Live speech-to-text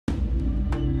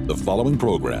The following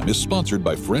program is sponsored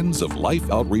by Friends of Life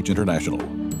Outreach International.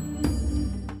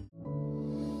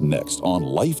 Next on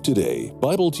Life Today,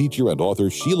 Bible teacher and author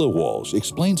Sheila Walsh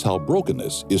explains how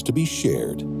brokenness is to be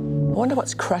shared. I wonder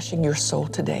what's crushing your soul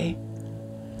today.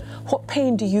 What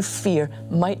pain do you fear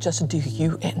might just do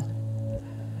you in?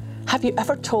 Have you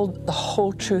ever told the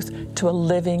whole truth to a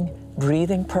living,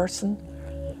 breathing person?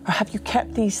 Or have you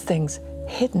kept these things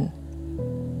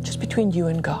hidden, just between you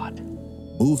and God?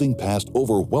 Moving past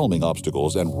overwhelming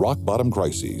obstacles and rock-bottom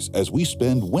crises as we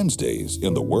spend Wednesdays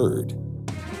in the Word.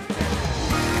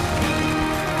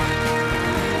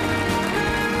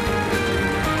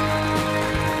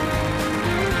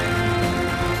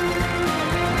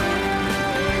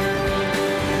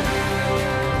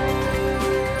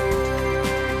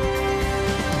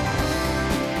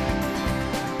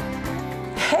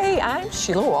 Hey, I'm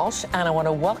Sheila Walsh, and I want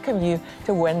to welcome you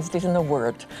to Wednesdays in the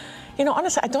Word. You know,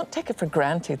 honestly, I don't take it for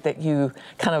granted that you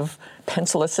kind of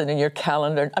pencil us in your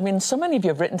calendar. I mean, so many of you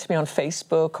have written to me on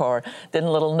Facebook or did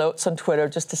little notes on Twitter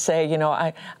just to say, you know,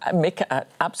 I make an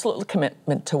absolute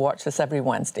commitment to watch this every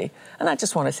Wednesday. And I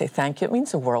just want to say thank you. It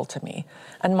means the world to me.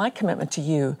 And my commitment to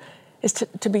you is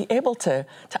to be able to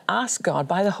ask God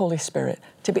by the Holy Spirit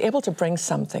to be able to bring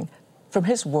something from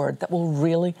His Word that will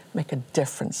really make a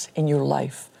difference in your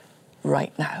life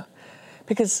right now.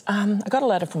 Because I got a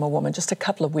letter from a woman just a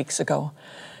couple of weeks ago,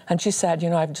 and she said, you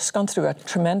know, I've just gone through a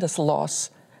tremendous loss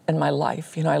in my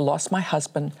life. You know, I lost my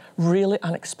husband really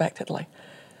unexpectedly,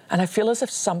 and I feel as if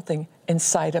something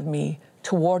inside of me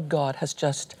toward God has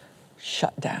just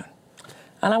shut down.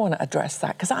 And I want to address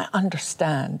that because I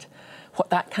understand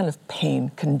what that kind of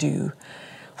pain can do.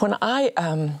 When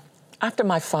after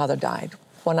my father died,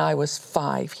 when I was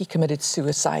 5, he committed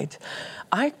suicide.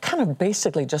 I kind of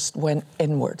basically just went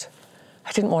inward.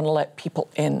 I didn't want to let people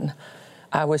in.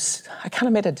 I kind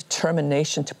of made a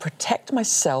determination to protect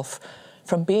myself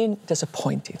from being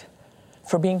disappointed,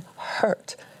 from being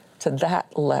hurt to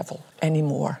that level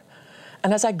anymore.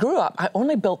 And as I grew up, I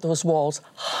only built those walls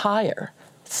higher,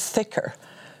 thicker,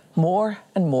 more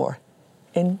and more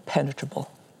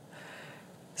impenetrable.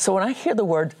 So when I hear the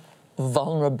word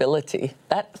vulnerability,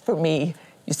 that for me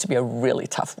used to be a really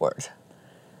tough word.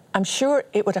 I'm sure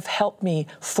it would have helped me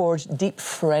forge deep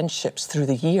friendships through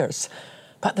the years,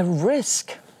 but the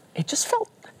risk, it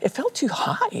felt too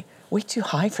high, way too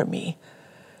high for me.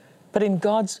 But in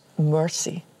God's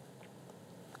mercy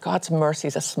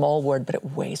is a small word, but it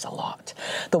weighs a lot.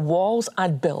 The walls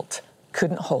I'd built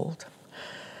couldn't hold.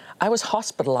 I was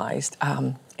hospitalized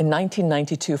in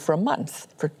 1992 for a month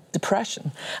for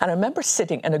depression. And I remember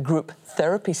sitting in a group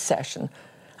therapy session,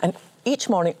 and each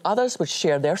morning others would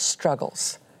share their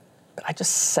struggles. But I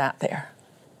just sat there,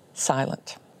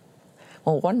 silent.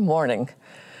 Well, one morning,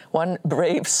 one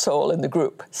brave soul in the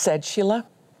group said, Sheila,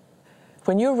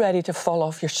 when you're ready to fall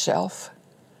off your shelf,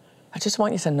 I just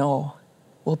want you to know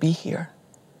we'll be here.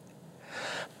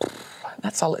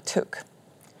 That's all it took.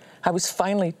 I was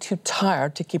finally too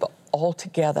tired to keep it all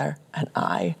together, and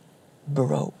I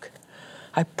broke.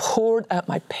 I poured out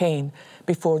my pain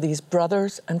before these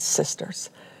brothers and sisters.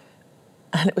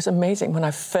 And it was amazing. When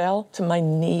I fell to my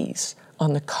knees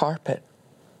on the carpet,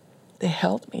 they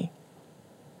held me.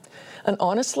 And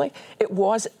honestly, it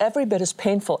was every bit as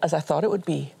painful as I thought it would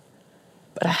be.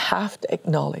 But I have to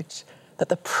acknowledge that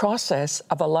the process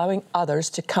of allowing others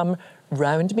to come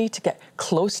round me, to get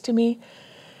close to me,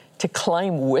 to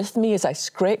climb with me as I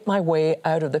scraped my way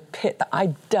out of the pit that I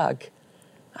dug,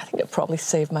 I think it probably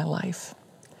saved my life.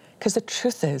 Because the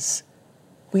truth is,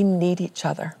 we need each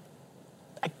other.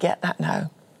 I get that now,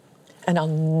 and I'll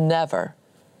never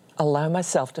allow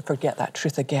myself to forget that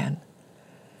truth again.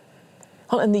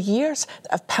 Well, in the years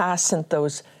that have passed since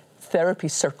those therapy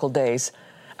circle days,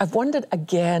 I've wondered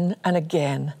again and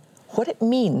again what it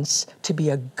means to be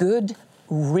a good,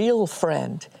 real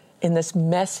friend in this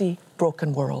messy,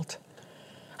 broken world.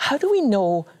 How do we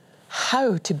know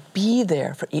how to be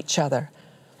there for each other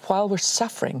while we're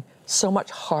suffering so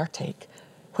much heartache,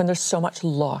 when there's so much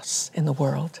loss in the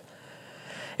world?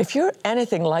 If you're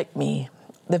anything like me,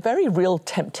 the very real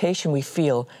temptation we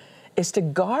feel is to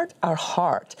guard our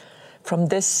heart from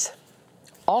this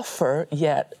offer,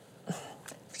 yet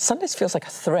sometimes feels like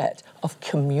a threat of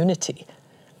community,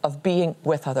 of being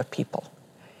with other people.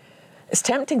 It's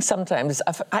tempting sometimes.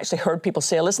 I've actually heard people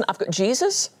say, listen, I've got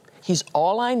Jesus, He's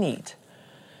all I need.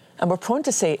 And we're prone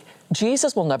to say,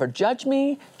 Jesus will never judge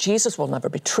me, Jesus will never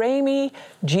betray me,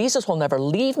 Jesus will never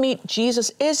leave me,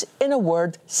 Jesus is, in a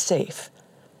word, safe.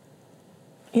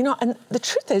 You know, and the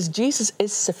truth is, Jesus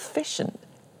is sufficient.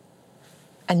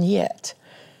 And yet,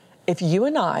 if you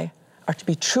and I are to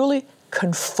be truly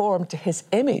conformed to His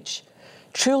image,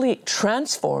 truly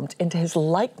transformed into his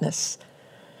likeness,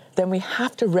 then we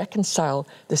have to reconcile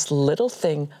this little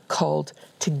thing called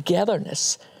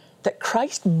togetherness that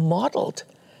Christ modeled,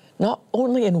 not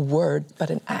only in word, but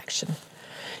in action.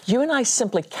 You and I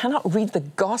simply cannot read the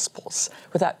Gospels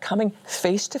without coming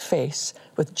face to face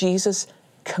with Jesus'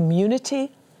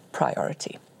 community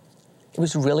priority. It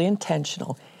was really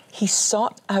intentional. He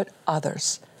sought out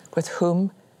others with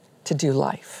whom to do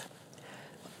life.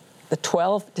 The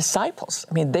 12 disciples,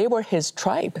 they were his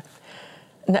tribe.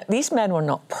 Now, these men were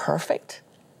not perfect,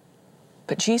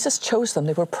 but Jesus chose them.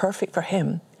 They were perfect for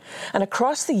him. And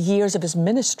across the years of his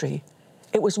ministry,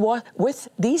 it was with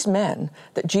these men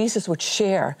that Jesus would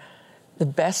share the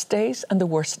best days and the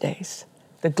worst days,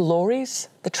 the glories,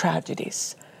 the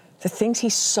tragedies, the things he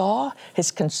saw,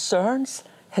 his concerns,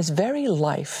 his very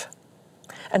life.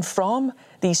 And from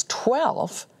these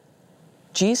 12,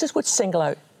 Jesus would single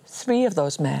out 3 of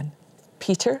those men,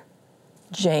 Peter,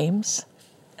 James,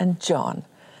 and John,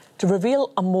 to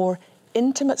reveal a more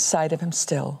intimate side of him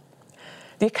still.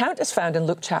 The account is found in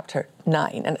Luke chapter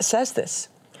 9, and it says this: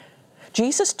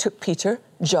 Jesus took Peter,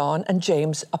 John, and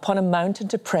James upon a mountain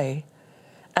to pray,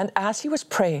 and as he was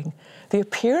praying, the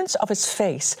appearance of his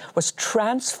face was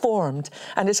transformed,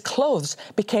 and his clothes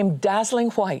became dazzling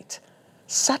white.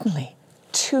 Suddenly,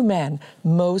 2 men,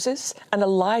 Moses and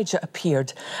Elijah,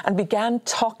 appeared and began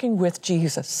talking with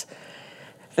Jesus.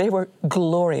 They were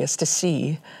glorious to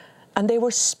see, and they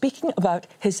were speaking about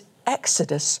his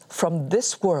exodus from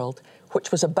this world,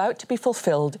 which was about to be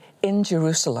fulfilled in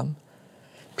Jerusalem.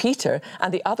 Peter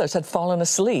and the others had fallen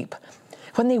asleep.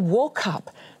 When they woke up,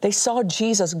 they saw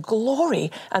Jesus'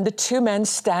 glory and the 2 men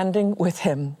standing with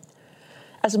him.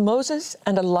 As Moses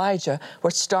and Elijah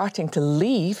were starting to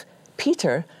leave,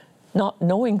 Peter, not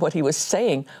knowing what he was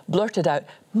saying, blurted out,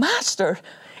 "Master,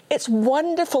 it's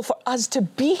wonderful for us to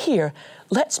be here.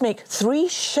 Let's make 3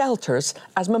 shelters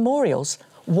as memorials,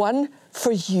 one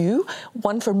for you,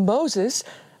 one for Moses,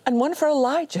 and one for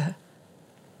Elijah."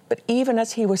 But even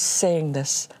as he was saying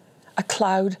this, a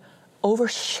cloud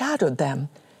overshadowed them,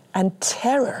 and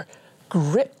terror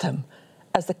gripped them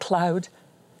as the cloud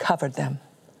covered them.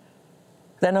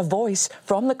 Then a voice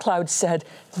from the cloud said,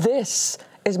 "This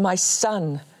is my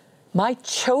Son, my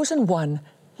chosen one.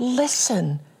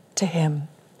 Listen to him."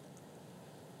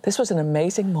 This was an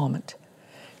amazing moment,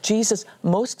 Jesus'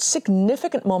 most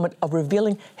significant moment of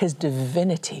revealing his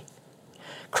divinity.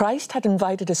 Christ had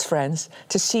invited his friends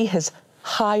to see his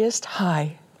highest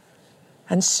high,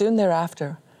 and soon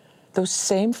thereafter, those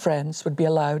same friends would be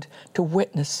allowed to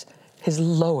witness his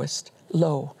lowest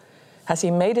low as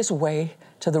he made his way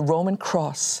to the Roman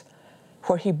cross,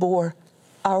 where he bore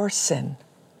our sin,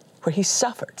 where he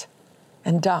suffered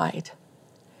and died.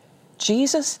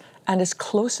 Jesus and his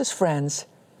closest friends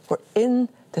were in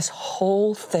this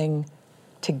whole thing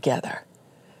together.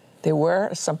 They were,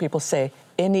 as some people say,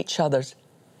 in each other's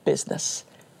business,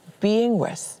 being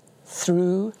with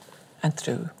through and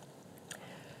through.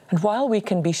 And while we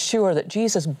can be sure that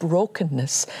Jesus'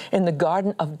 brokenness in the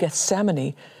Garden of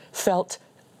Gethsemane felt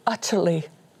utterly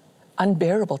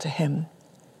unbearable to him,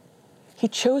 he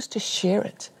chose to share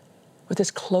it with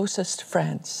his closest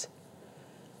friends.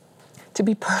 To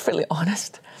be perfectly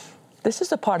honest, this is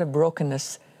the part of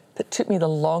brokenness that took me the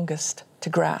longest to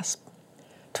grasp.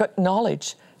 To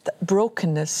acknowledge that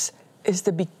brokenness is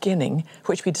the beginning,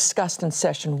 which we discussed in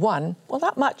session 1, well,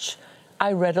 that much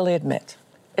I readily admit.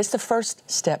 It's the first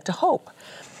step to hope.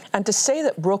 And to say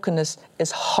that brokenness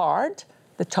is hard,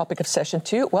 the topic of session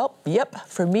 2, well, yep,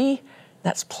 for me,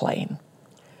 that's plain.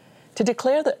 To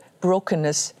declare that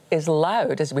brokenness is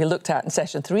loud, as we looked at in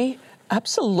session 3,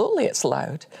 absolutely it's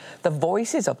loud. The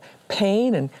voices of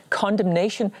pain and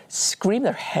condemnation scream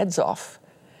their heads off,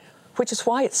 which is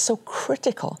why it's so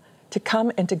critical to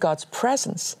come into God's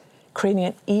presence, creating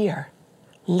an ear,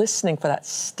 listening for that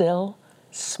still,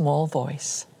 small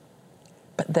voice.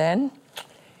 But then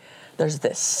there's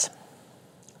this.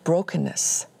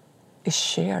 Brokenness is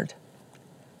shared.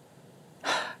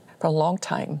 For a long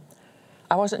time,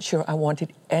 I wasn't sure I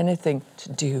wanted anything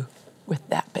to do with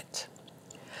that bit.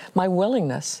 My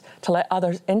willingness to let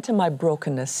others into my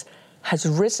brokenness has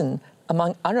risen,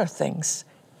 among other things,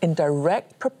 in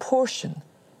direct proportion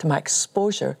to my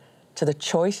exposure to the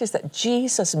choices that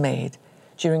Jesus made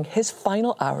during his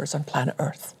final hours on planet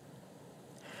Earth.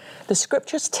 The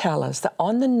scriptures tell us that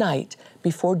on the night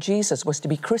before Jesus was to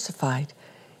be crucified,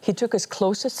 he took his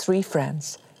closest 3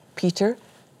 friends, Peter,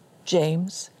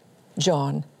 James,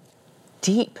 John,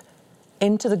 deep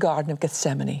into the Garden of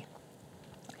Gethsemane.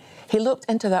 He looked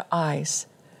into their eyes,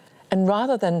 and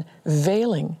rather than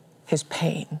veiling his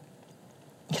pain,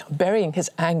 burying his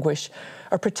anguish,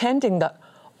 or pretending that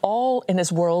all in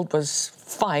his world was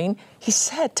fine, he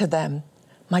said to them,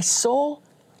 "My soul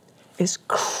is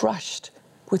crushed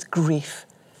with grief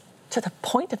to the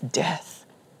point of death."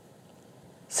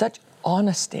 Such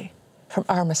honesty from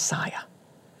our Messiah.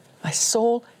 My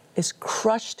soul is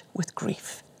crushed with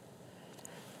grief.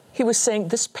 He was saying,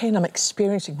 this pain I'm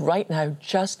experiencing right now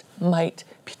just might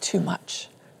be too much.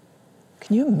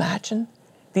 Can you imagine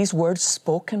these words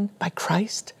spoken by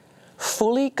Christ?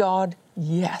 Fully God,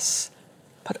 yes,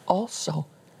 but also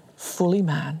fully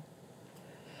man.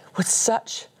 With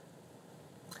such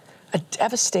a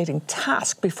devastating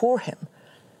task before him,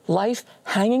 life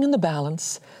hanging in the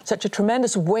balance, such a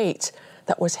tremendous weight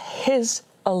that was his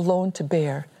alone to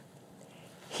bear.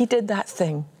 He did that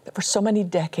thing that for so many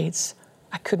decades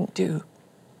I couldn't do.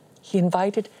 He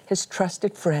invited his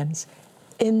trusted friends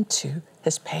into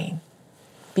his pain.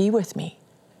 Be with me.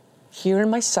 Here in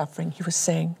my suffering, he was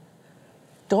saying,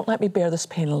 don't let me bear this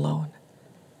pain alone.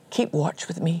 Keep watch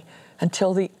with me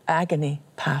until the agony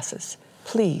passes.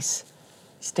 Please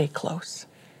stay close.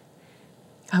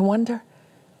 I wonder,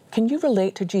 can you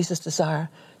relate to Jesus' desire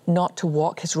not to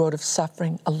walk his road of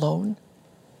suffering alone?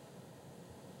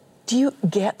 Do you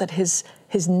get that his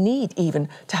need even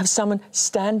to have someone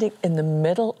standing in the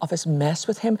middle of his mess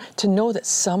with him, to know that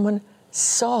someone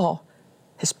saw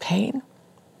his pain?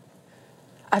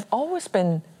 I've always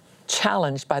been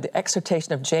challenged by the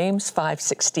exhortation of James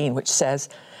 5:16, which says,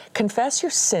 confess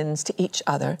your sins to each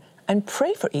other and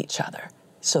pray for each other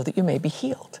so that you may be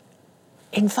healed.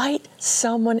 Invite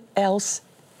someone else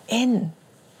in.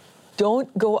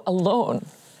 Don't go alone.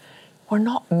 We're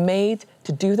not made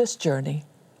to do this journey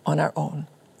on our own.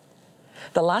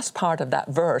 The last part of that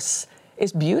verse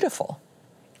is beautiful,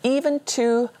 even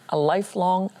to a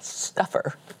lifelong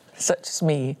sufferer such as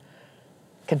me.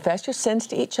 Confess your sins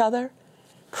to each other,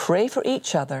 pray for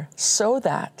each other so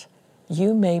that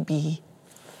you may be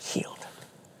healed.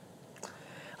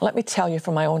 Let me tell you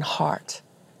from my own heart,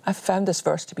 I've found this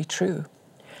verse to be true.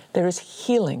 There is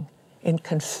healing in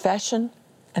confession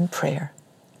and prayer.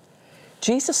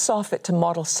 Jesus saw fit to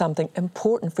model something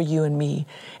important for you and me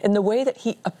in the way that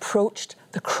he approached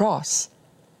the cross.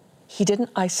 He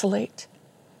didn't isolate.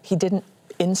 He didn't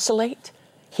insulate.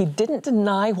 He didn't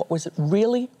deny what was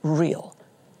really real.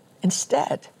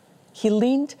 Instead, he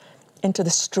leaned into the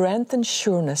strength and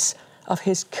sureness of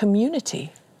his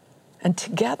community, and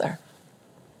together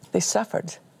they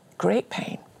suffered great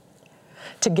pain.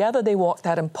 Together they walked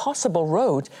that impossible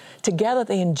road. Together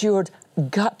they endured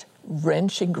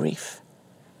gut-wrenching grief.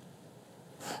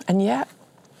 And yet,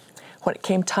 when it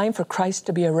came time for Christ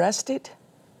to be arrested,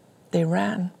 they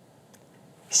ran.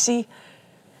 You see,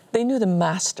 they knew the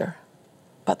master,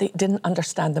 but they didn't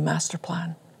understand the master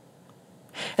plan.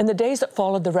 In the days that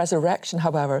followed the resurrection,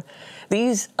 however,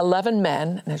 these 11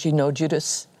 men, and as you know,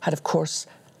 Judas had, of course,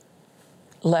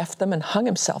 left them and hung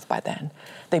himself by then.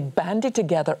 They banded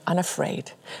together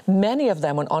unafraid. Many of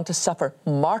them went on to suffer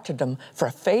martyrdom for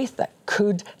a faith that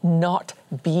could not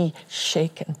be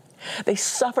shaken. They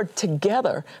suffered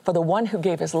together for the one who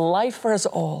gave his life for us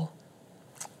all.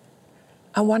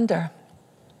 I wonder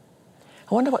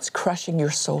what's crushing your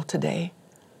soul today.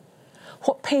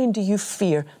 What pain do you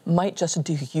fear might just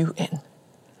do you in?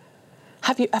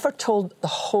 Have you ever told the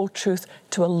whole truth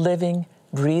to a living,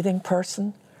 breathing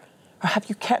person? Or have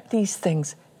you kept these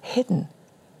things hidden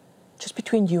just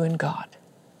between you and God?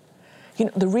 You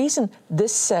know, the reason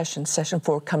this session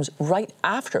 4, comes right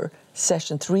after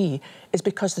session 3 is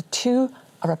because the two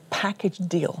are a package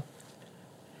deal.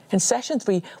 In session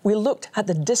 3, we looked at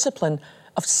the discipline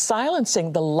of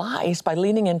silencing the lies by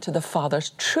leaning into the Father's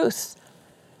truth.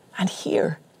 And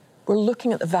here, we're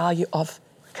looking at the value of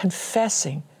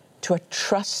confessing to a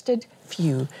trusted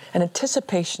few in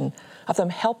anticipation of them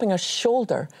helping us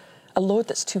shoulder a load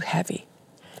that's too heavy.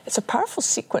 It's a powerful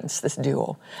sequence, this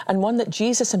duo, and one that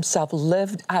Jesus himself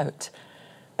lived out.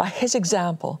 By his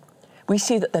example, we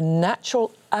see that the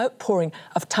natural outpouring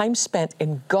of time spent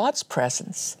in God's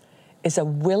presence is a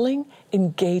willing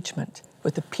engagement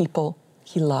with the people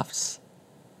he loves.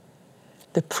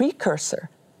 The precursor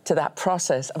to that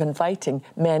process of inviting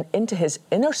men into his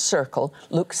inner circle,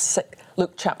 Luke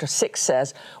chapter 6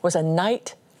 says, was a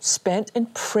night spent in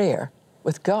prayer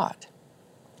with God.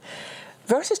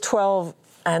 Verses 12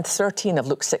 and 13 of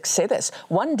Luke 6 say this: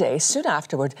 one day, soon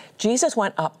afterward, Jesus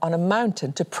went up on a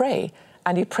mountain to pray,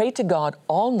 and he prayed to God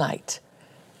all night.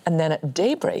 And then at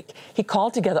daybreak, he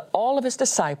called together all of his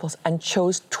disciples and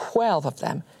chose 12 of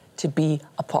them to be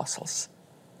apostles.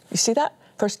 You see that?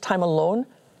 First time alone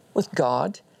with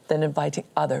God, then inviting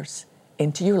others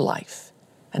into your life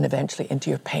and eventually into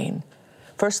your pain.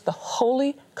 First the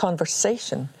holy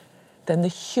conversation, then the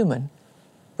human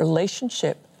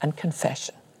relationship and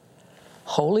confession.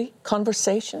 Holy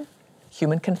conversation,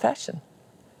 human confession.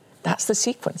 That's the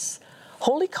sequence.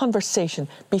 Holy conversation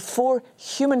before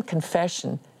human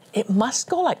confession, it must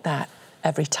go like that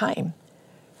every time.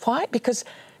 Why? Because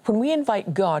when we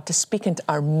invite God to speak into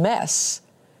our mess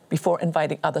before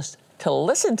inviting others to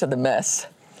listen to the mess,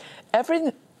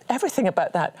 everything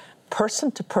about that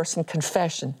person-to-person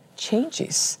confession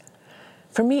changes.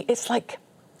 For me,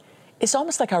 it's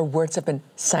almost like our words have been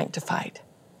sanctified,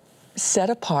 set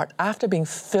apart after being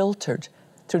filtered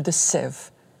through the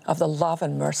sieve of the love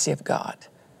and mercy of God.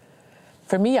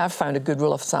 For me, I've found a good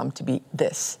rule of thumb to be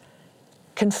this: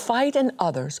 confide in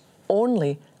others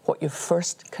only what you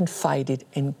first confided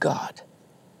in God.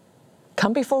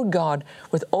 Come before God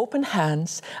with open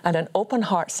hands and an open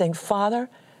heart, saying, Father,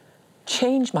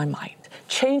 change my mind,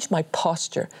 change my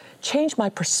posture, change my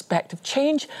perspective,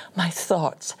 change my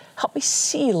thoughts. Help me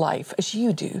see life as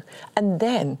you do. And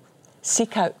then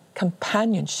seek out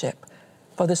companionship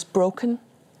for this broken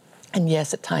and,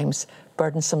 yes, at times,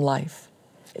 burdensome life.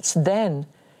 It's then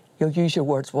you'll use your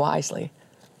words wisely,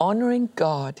 honoring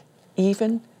God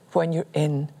even when you're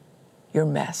in your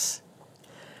mess.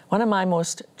 One of my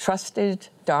most trusted,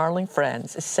 darling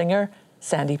friends is singer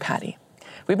Sandy Patty.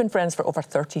 We've been friends for over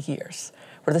 30 years.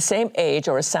 We're the same age,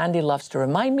 or as Sandy loves to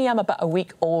remind me, I'm about a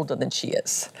week older than she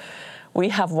is. We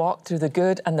have walked through the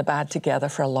good and the bad together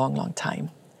for a long, long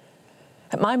time.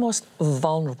 At my most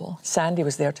vulnerable, Sandy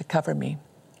was there to cover me.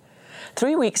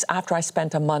 3 weeks after I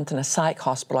spent a month in a psych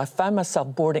hospital, I found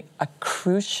myself boarding a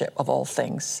cruise ship of all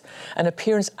things, an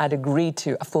appearance I'd agreed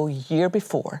to a full year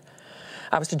before.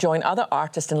 I was to join other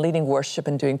artists in leading worship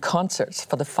and doing concerts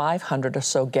for the 500 or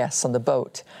so guests on the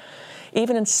boat.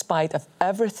 Even in spite of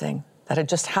everything that had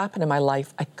just happened in my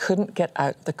life, I couldn't get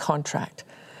out the contract.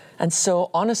 And so,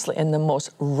 honestly, in the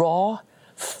most raw,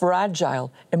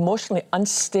 fragile, emotionally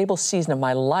unstable season of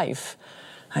my life,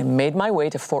 I made my way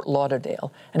to Fort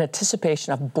Lauderdale in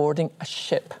anticipation of boarding a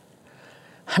ship.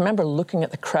 I remember looking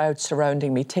at the crowd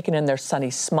surrounding me, taking in their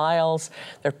sunny smiles,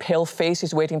 their pale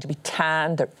faces waiting to be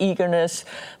tanned, their eagerness,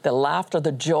 the laughter,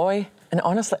 the joy. And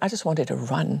honestly, I just wanted to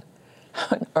run.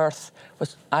 How on earth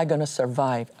was I going to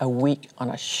survive a week on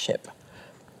a ship?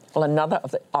 Well, another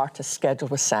of the artists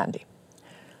scheduled was Sandy.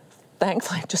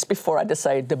 Thankfully, just before I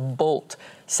decided to bolt,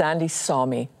 Sandy saw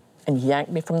me and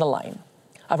yanked me from the line.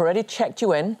 I've already checked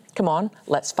you in. Come on,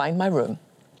 let's find my room.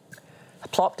 I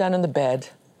plopped down on the bed,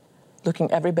 looking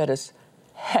every bit as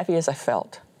heavy as I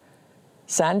felt.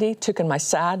 Sandy took in my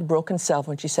sad, broken self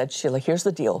when she said, Sheila, here's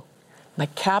the deal. My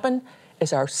cabin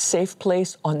is our safe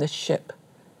place on this ship.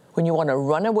 When you want to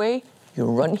run away, you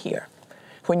run here.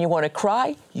 When you want to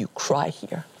cry, you cry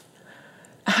here.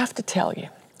 I have to tell you,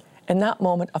 in that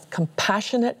moment of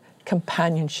compassionate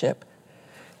companionship,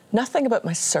 nothing about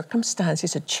my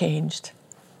circumstances had changed,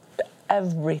 but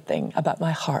everything about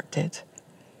my heart did.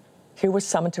 Here was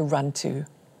someone to run to,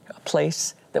 a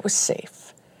place that was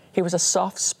safe. Here was a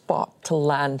soft spot to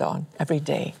land on every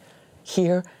day.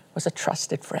 Here was a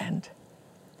trusted friend.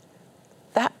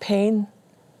 That pain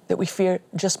that we fear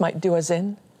just might do us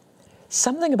in,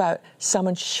 something about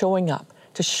someone showing up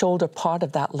to shoulder part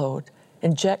of that load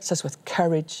injects us with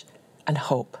courage and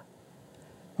hope.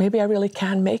 Maybe I really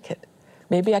can make it.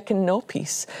 Maybe I can know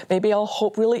peace. Maybe all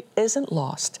hope really isn't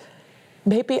lost.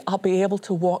 Maybe I'll be able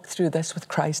to walk through this with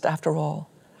Christ after all.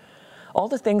 All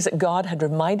the things that God had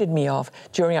reminded me of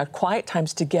during our quiet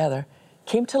times together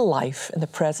came to life in the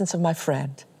presence of my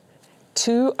friend.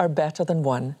 Two are better than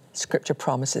one, Scripture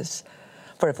promises.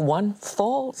 For if one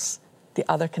falls, the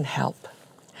other can help.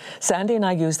 Sandy and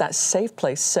I used that safe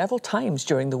place several times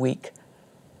during the week.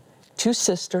 Two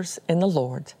sisters in the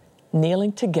Lord,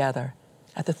 kneeling together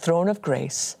at the throne of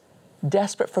grace,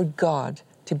 desperate for God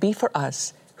to be for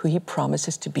us who He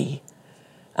promises to be.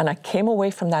 And I came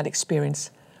away from that experience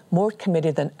more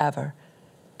committed than ever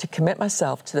to commit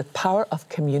myself to the power of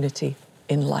community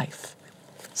in life.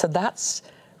 So that's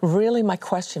really my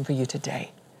question for you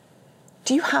today.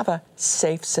 Do you have a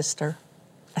safe sister,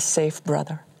 a safe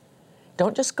brother?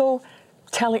 Don't just go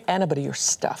telling anybody your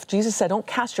stuff. Jesus said, don't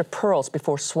cast your pearls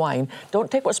before swine.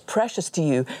 Don't take what's precious to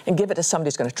you and give it to somebody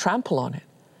who's going to trample on it.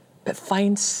 But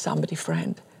find somebody,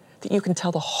 friend, that you can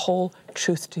tell the whole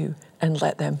truth to and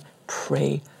let them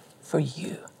pray for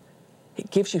you. It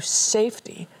gives you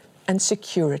safety and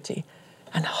security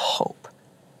and hope,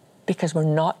 because we're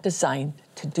not designed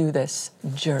to do this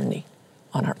journey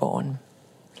on our own.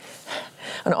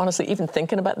 And honestly, even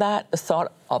thinking about that, the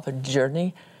thought of a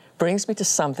journey brings me to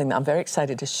something that I'm very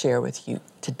excited to share with you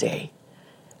today.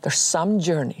 There's some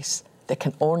journeys that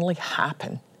can only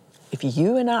happen if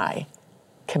you and I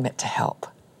commit to help.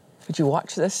 Would you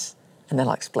watch this and then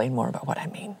I'll explain more about what I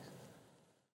mean.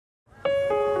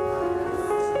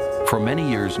 For many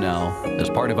years now, as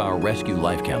part of our Rescue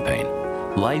Life campaign,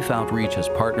 Life Outreach has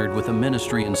partnered with a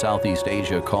ministry in Southeast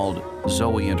Asia called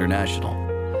Zoe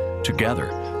International.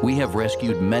 Together, we have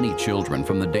rescued many children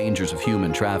from the dangers of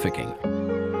human trafficking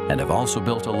and have also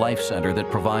built a life center that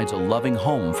provides a loving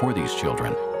home for these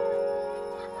children.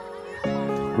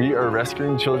 We are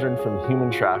rescuing children from human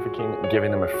trafficking and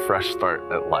giving them a fresh start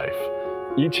at life.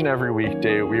 Each and every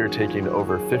weekday, we are taking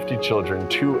over 50 children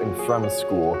to and from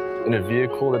school in a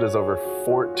vehicle that is over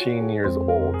 14 years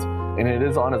old, and it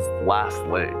is on its last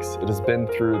legs. It has been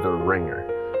through the ringer.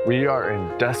 We are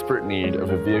in desperate need of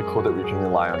a vehicle that we can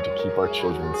rely on to keep our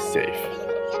children safe.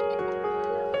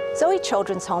 Zoe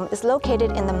Children's Home is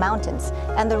located in the mountains,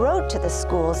 and the road to the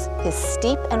schools is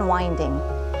steep and winding.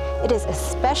 It is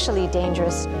especially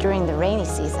dangerous during the rainy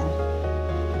season.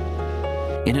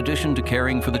 In addition to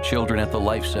caring for the children at the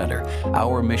Life Center,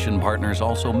 our mission partners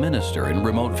also minister in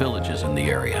remote villages in the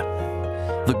area.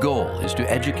 The goal is to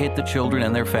educate the children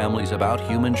and their families about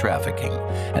human trafficking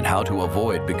and how to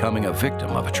avoid becoming a victim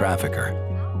of a trafficker.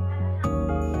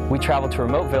 We travel to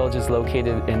remote villages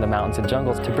located in the mountains and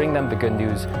jungles to bring them the good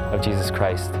news of Jesus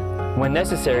Christ. When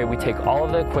necessary, we take all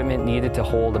of the equipment needed to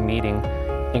hold a meeting,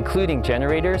 including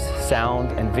generators,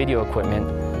 sound and video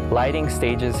equipment, lighting,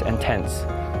 stages, and tents.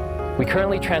 We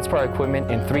currently transport our equipment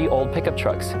in 3 old pickup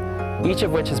trucks, each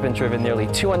of which has been driven nearly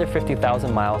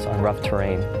 250,000 miles on rough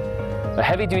terrain. A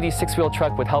heavy-duty 6-wheel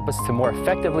truck would help us to more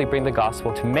effectively bring the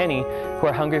gospel to many who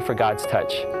are hungry for God's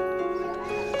touch.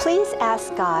 Please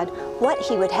ask God what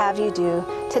He would have you do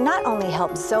to not only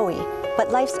help Zoe,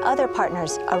 but Life's other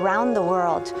partners around the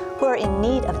world who are in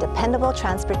need of dependable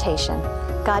transportation.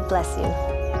 God bless you.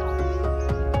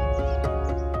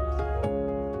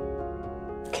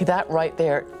 Okay, that right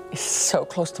there is so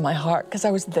close to my heart because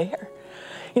I was there.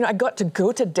 You know, I got to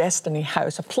go to Destiny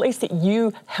House, a place that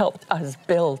you helped us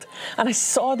build. And I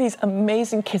saw these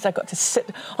amazing kids. I got to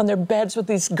sit on their beds with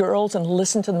these girls and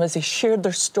listen to them as they shared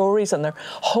their stories and their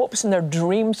hopes and their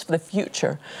dreams for the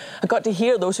future. I got to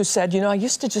hear those who said, you know, I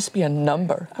used to just be a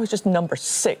number. I was just number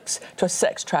 6 to a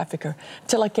sex trafficker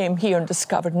until I came here and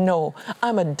discovered, no,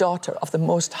 I'm a daughter of the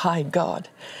Most High God.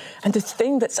 And the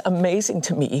thing that's amazing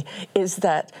to me is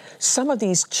that some of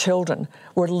these children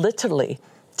were literally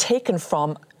taken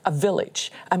from a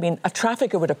village. I mean, a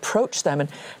trafficker would approach them, and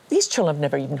these children have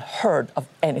never even heard of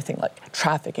anything like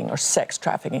trafficking or sex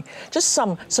trafficking. Just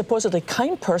some supposedly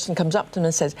kind person comes up to them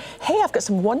and says, hey, I've got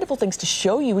some wonderful things to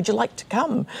show you. Would you like to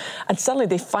come? And suddenly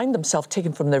they find themselves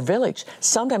taken from their village,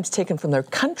 sometimes taken from their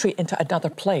country into another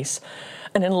place.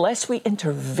 And unless we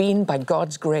intervene by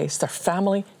God's grace, their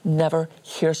family never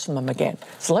hears from them again.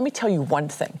 So let me tell you one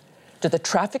thing. Do the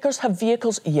traffickers have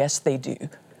vehicles? Yes, they do.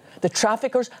 The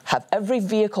traffickers have every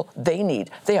vehicle they need.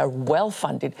 They are well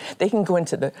funded. They can go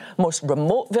into the most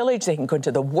remote village, they can go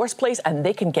into the worst place, and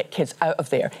they can get kids out of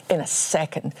there in a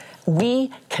second. We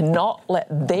cannot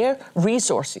let their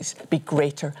resources be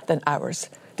greater than ours.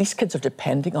 These kids are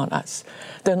depending on us.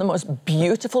 They're the most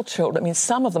beautiful children. I mean,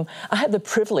 some of them, I had the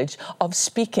privilege of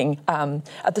speaking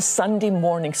at the Sunday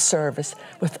morning service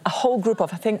with a whole group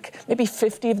of, I think, maybe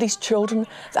 50 of these children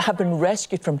that have been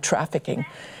rescued from trafficking.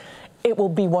 It will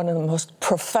be one of the most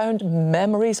profound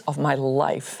memories of my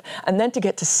life. And then to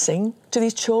get to sing to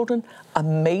these children,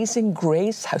 Amazing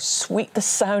Grace, how sweet the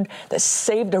sound that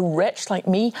saved a wretch like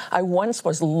me. I once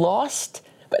was lost,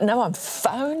 but now I'm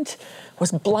found,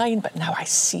 was blind, but now I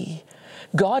see.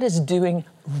 God is doing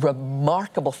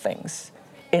remarkable things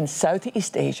in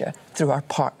Southeast Asia through our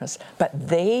partners, but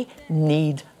they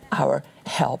need our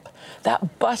help.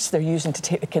 That bus they're using to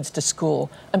take the kids to school,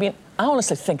 I mean, I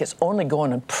honestly think it's only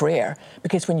going on prayer,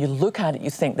 because when you look at it, you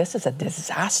think this is a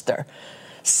disaster.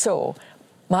 So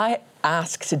my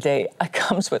ask today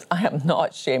comes with, I am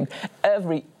not ashamed,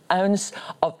 every ounce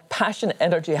of passion and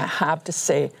energy I have to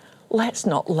say, let's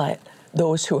not let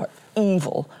those who are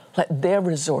evil, let their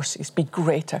resources be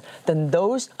greater than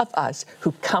those of us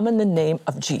who come in the name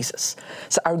of Jesus.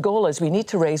 So our goal is we need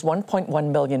to raise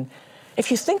 1.1 million. If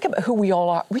you think about who we all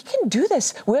are, we can do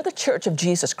this. We're the Church of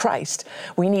Jesus Christ.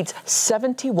 We need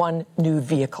 71 new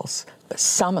vehicles, but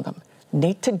some of them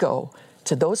need to go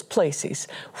to those places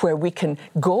where we can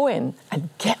go in and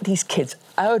get these kids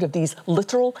out of these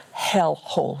literal hell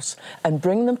holes and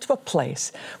bring them to a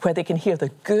place where they can hear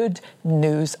the good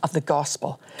news of the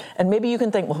gospel. And maybe you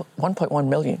can think, well, 1.1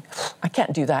 million, I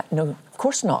can't do that. No, of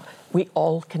course not. We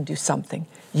all can do something,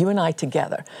 you and I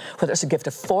together, whether it's a gift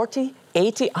of 40,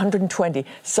 80, 120,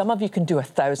 some of you can do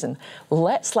 1,000.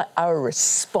 Let's let our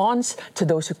response to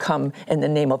those who come in the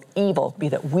name of evil be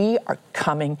that we are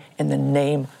coming in the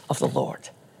name of the Lord.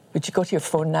 Would you go to your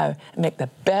phone now and make the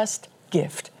best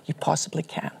gift you possibly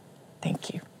can?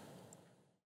 Thank you.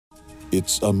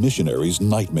 It's a missionary's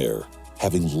nightmare,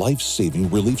 having life-saving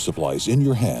relief supplies in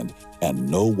your hand and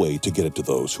no way to get it to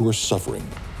those who are suffering.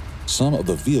 Some of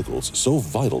the vehicles so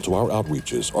vital to our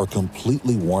outreaches are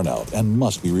completely worn out and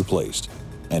must be replaced.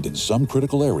 And in some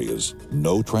critical areas,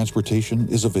 no transportation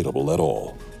is available at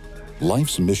all.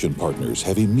 Life's mission partners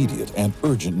have immediate and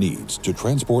urgent needs to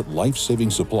transport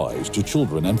life-saving supplies to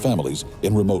children and families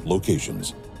in remote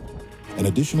locations. An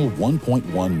additional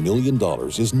 $1.1 million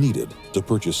is needed to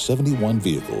purchase 71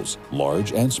 vehicles,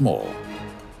 large and small.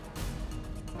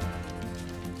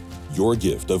 Your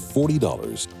gift of $40,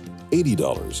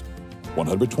 $80,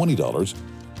 $120,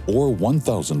 or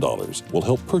 $1,000 will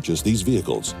help purchase these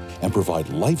vehicles and provide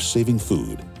life-saving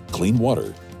food, clean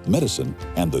water, medicine,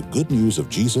 and the good news of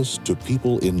Jesus to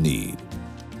people in need.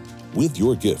 With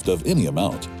your gift of any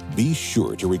amount, be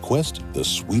sure to request the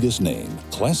Sweetest Name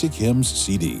Classic Hymns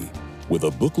CD with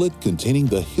a booklet containing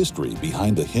the history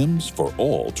behind the hymns for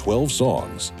all 12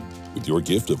 songs. With your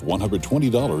gift of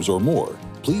 $120 or more,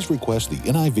 please request the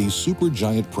NIV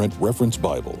Supergiant Print Reference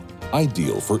Bible,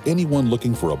 ideal for anyone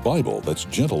looking for a Bible that's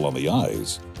gentle on the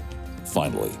eyes.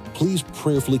 Finally, please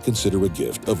prayerfully consider a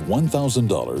gift of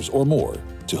 $1,000 or more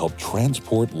to help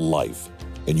transport life,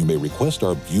 and you may request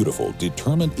our beautiful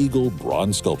Determined Eagle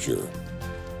bronze sculpture.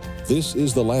 This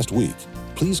is the last week.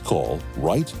 Please call,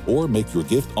 write, or make your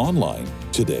gift online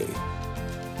today.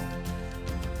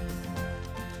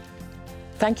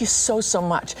 Thank you so, so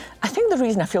much. I think the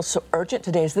reason I feel so urgent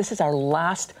today is this is our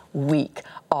last week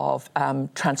of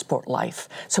Transport Life.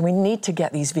 So we need to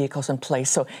get these vehicles in place.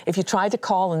 So if you tried to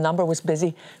call and the number was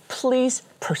busy, please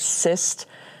persist.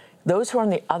 Those who are on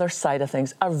the other side of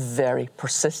things are very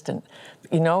persistent.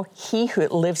 You know, he who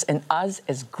lives in us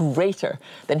is greater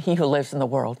than he who lives in the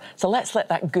world. So let's let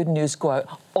that good news go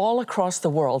out all across the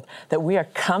world that we are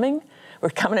coming. We're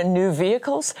coming in new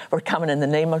vehicles. We're coming in the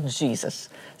name of Jesus.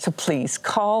 So please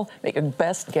call, make your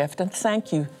best gift, and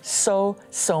thank you so,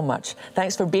 so much.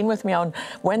 Thanks for being with me on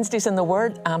Wednesdays in the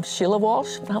Word. I'm Sheila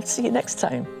Walsh, and I'll see you next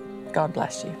time. God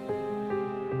bless you.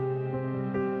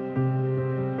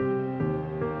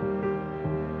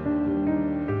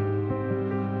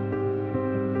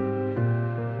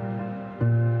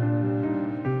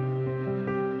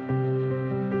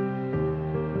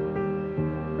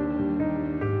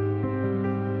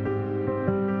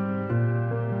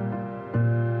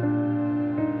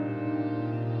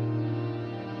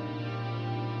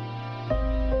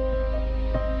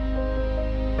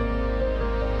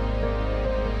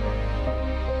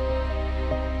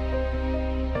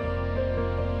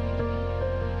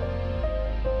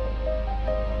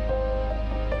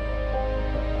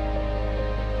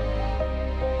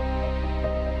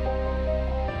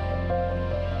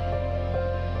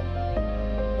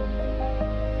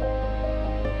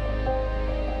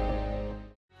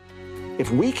 If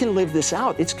we can live this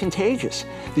out, it's contagious.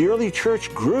 The early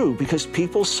church grew because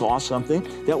people saw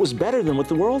something that was better than what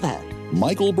the world had.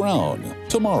 Michael Brown,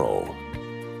 tomorrow.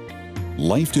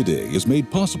 Life Today is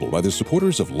made possible by the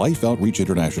supporters of Life Outreach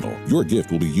International. Your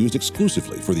gift will be used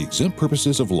exclusively for the exempt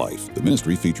purposes of life. The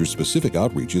ministry features specific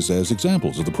outreaches as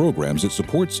examples of the programs it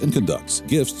supports and conducts.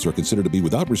 Gifts are considered to be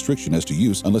without restriction as to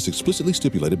use unless explicitly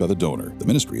stipulated by the donor. The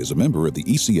ministry is a member of the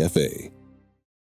ECFA.